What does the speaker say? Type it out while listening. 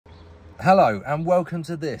Hello and welcome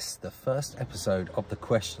to this, the first episode of the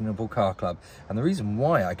Questionable Car Club. And the reason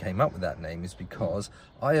why I came up with that name is because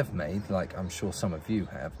I have made, like I'm sure some of you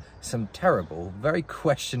have, some terrible, very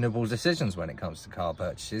questionable decisions when it comes to car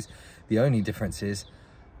purchases. The only difference is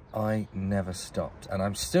I never stopped, and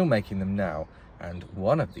I'm still making them now. And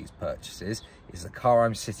one of these purchases is the car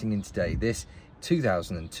I'm sitting in today, this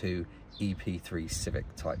 2002 EP3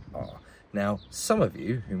 Civic Type R. Now, some of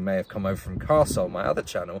you who may have come over from Car Soul, my other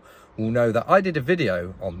channel, will know that I did a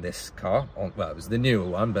video on this car, well, it was the newer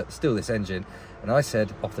one, but still this engine, and I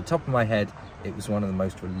said, off the top of my head, it was one of the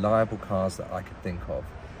most reliable cars that I could think of.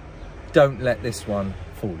 Don't let this one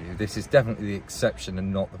fool you. This is definitely the exception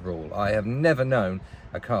and not the rule. I have never known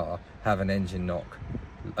a car have an engine knock,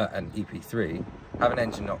 an EP3, have an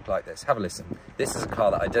engine knock like this. Have a listen. This is a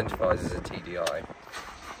car that identifies as a TDI.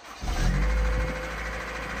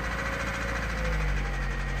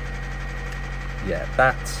 Yeah,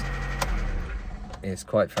 that is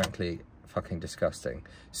quite frankly fucking disgusting.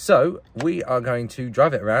 So we are going to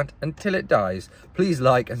drive it around until it dies. Please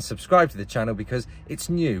like and subscribe to the channel because it's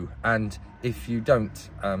new, and if you don't,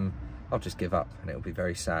 I'll just give up and it'll be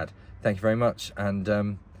very sad. Thank you very much,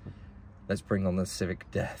 and let's bring on the Civic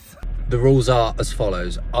death. The rules are as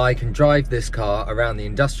follows. I can drive this car around the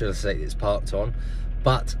industrial estate it's parked on,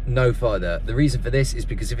 but no further. The reason for this is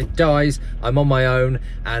because if it dies, I'm on my own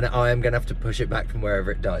and I am gonna have to push it back from wherever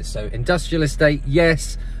it dies. So industrial estate,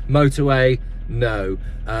 yes. Motorway, no.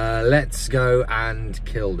 Let's go and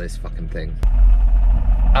kill this fucking thing.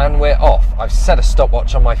 And we're off. I've set a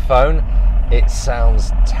stopwatch on my phone. It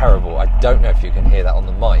sounds terrible. I don't know if you can hear that on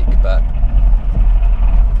the mic, but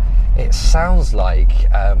it sounds like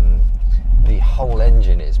the whole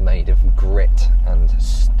engine is made of grit and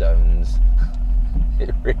stones.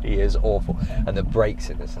 It really is awful, and the brakes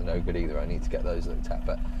in this are no good either. I need to get those looked at,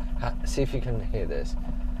 but see if you can hear this.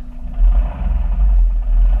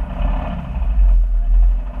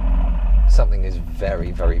 Something is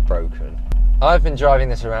very, very broken. I've been driving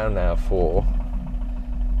this around now for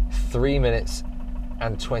 3 minutes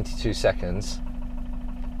and 22 seconds.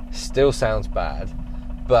 Still sounds bad,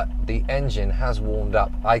 but the engine has warmed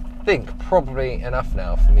up, I think probably enough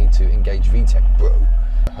now for me to engage VTEC, bro.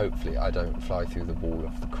 Hopefully I don't fly through the wall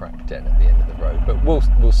of the cracked den at the end of the road, but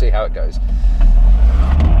we'll see how it goes.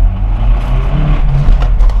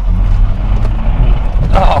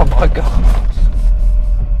 Oh my god.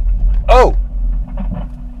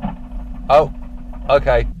 Oh,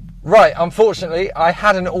 okay. Right, unfortunately I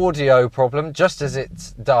had an audio problem just as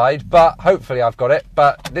it died, but hopefully I've got it.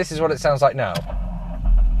 But this is what it sounds like now.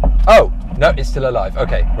 Oh, no, it's still alive.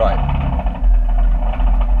 Okay, right.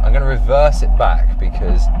 I'm going to reverse it back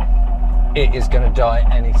because it is going to die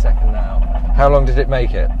any second now. How long did it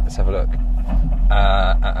make it? Let's have a look.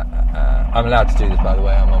 I'm allowed to do this, by the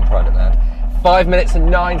way. I'm on private land. 5 minutes and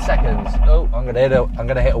 9 seconds. Oh, I'm going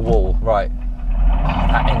to hit a wall. Right. Oh,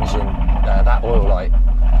 that engine, that oil light. Oh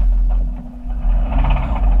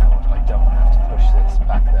my god! I don't have to push this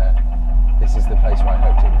back there. This is the place where I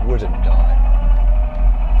hoped it wouldn't die.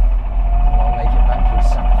 Come on, make it back, you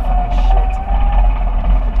sack of fucking shit.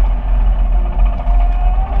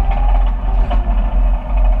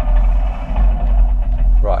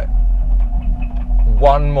 Right,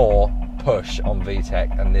 one more push on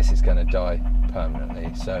VTEC and this is going to die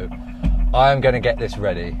permanently. So I am going to get this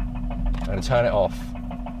ready. I'm going to turn it off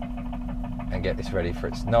and get this ready for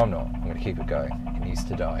its... No, I'm not. I'm going to keep it going. It needs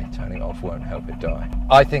to die. Turning it off won't help it die.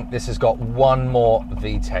 I think this has got one more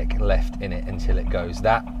VTEC left in it until it goes.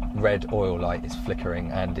 That red oil light is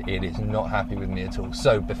flickering and it is not happy with me at all.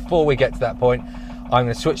 So before we get to that point, I'm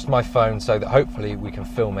going to switch to my phone so that hopefully we can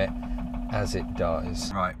film it as it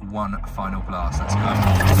dies. Right, one final blast, let's go.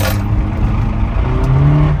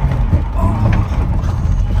 Oh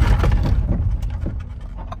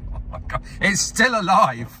my god, it's still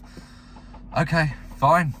alive! Okay,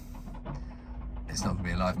 fine. It's not gonna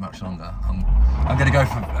be alive much longer. I'm gonna go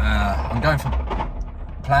for, I'm going for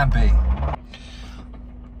plan B.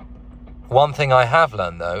 One thing I have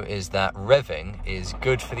learned though is that revving is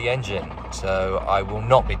good for the engine, so I will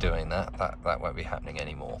not be doing that. That won't be happening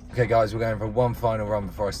anymore. Okay guys, we're going for one final run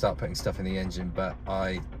before I start putting stuff in the engine, but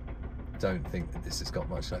I don't think that this has got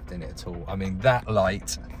much left in it at all. I mean, that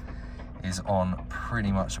light is on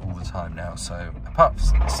pretty much all the time now, so apart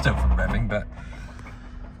from still from revving, but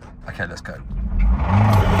okay, let's go.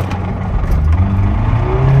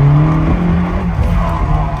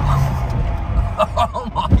 Oh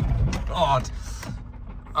my god.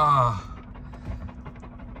 Oh,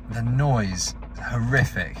 the noise,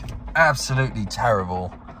 horrific, absolutely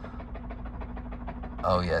terrible.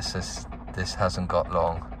 Oh yes, this hasn't got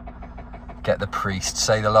long. Get the priest,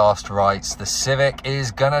 say the last rites. The Civic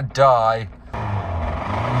is gonna die.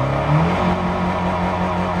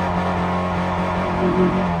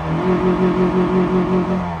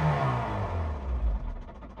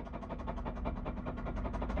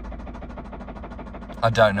 I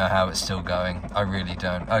don't know how it's still going. I really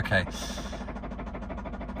don't. Okay.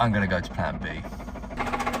 I'm gonna go to plan B.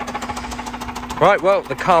 Right, well,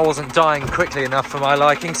 the car wasn't dying quickly enough for my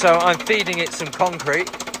liking, so I'm feeding it some concrete.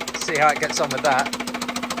 See how it gets on with that.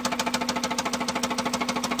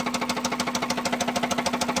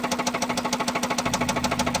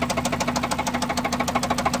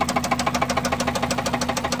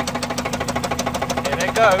 In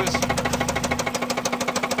it goes.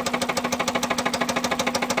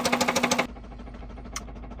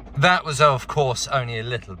 That was, of course, only a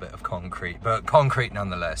little bit of concrete, but concrete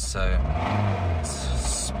nonetheless, so let's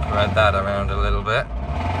spread that around a little bit.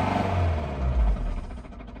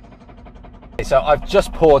 So I've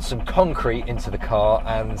just poured some concrete into the car,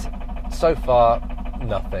 and so far,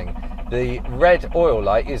 nothing. The red oil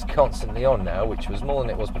light is constantly on now, which was more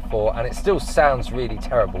than it was before, and it still sounds really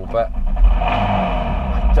terrible, but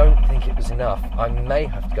I don't think it was enough. I may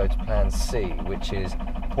have to go to plan C, which is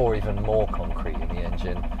pour even more concrete in the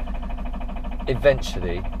engine.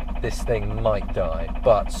 Eventually, this thing might die,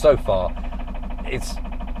 but so far, it's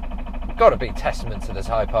got to be testament to this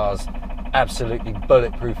Hypar's absolutely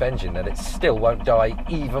bulletproof engine that it still won't die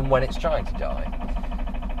even when it's trying to die.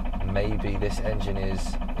 Maybe this engine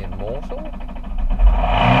is immortal?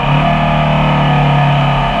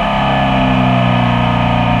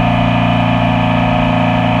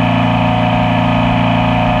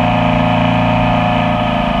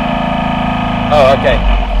 Oh, okay.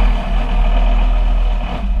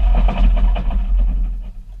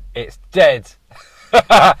 It's dead.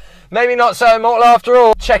 Maybe not so immortal after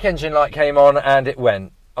all. Check engine light came on and it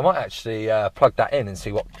went. I might actually plug that in and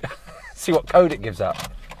see what see what code it gives up.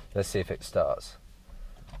 Let's see if it starts.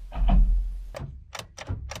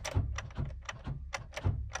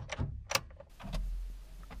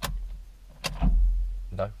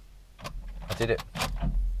 No, I did it.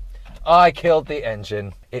 I killed the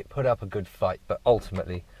engine. It put up a good fight, but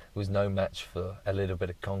ultimately was no match for a little bit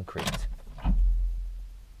of concrete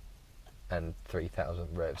and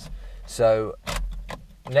 3,000 revs. So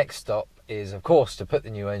next stop is, of course, to put the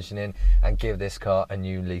new engine in and give this car a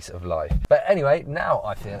new lease of life. But anyway, now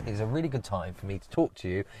I feel is a really good time for me to talk to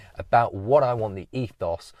you about what I want the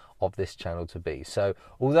ethos of this channel to be. So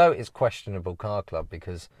although it's questionable car club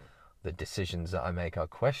because the decisions that I make are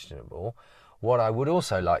questionable, what I would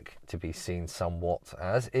also like to be seen somewhat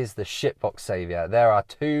as is the shitbox saviour. There are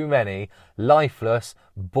too many lifeless,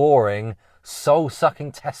 boring,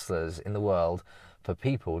 soul-sucking Teslas in the world for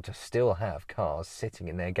people to still have cars sitting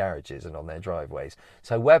in their garages and on their driveways.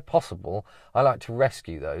 So where possible, I like to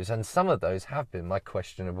rescue those, and some of those have been my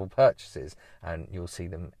questionable purchases, and you'll see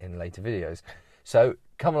them in later videos. So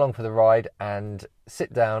come along for the ride and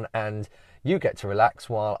sit down, and you get to relax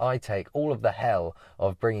while I take all of the hell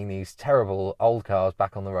of bringing these terrible old cars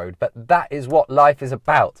back on the road. But that is what life is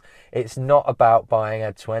about. It's not about buying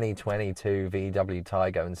a 2022 VW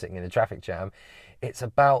Tiger and sitting in a traffic jam. It's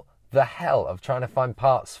about the hell of trying to find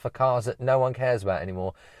parts for cars that no one cares about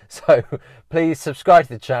anymore. So please subscribe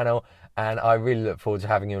to the channel, and I really look forward to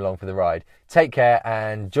having you along for the ride. Take care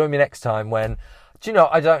and join me next time when... Do you know,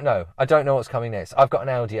 I don't know. I don't know what's coming next. I've got an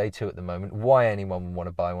Audi A2 at the moment. Why anyone would want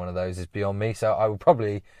to buy one of those is beyond me. So I will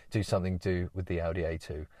probably do something to do with the Audi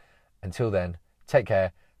A2. Until then, take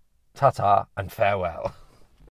care, ta-ta, and farewell.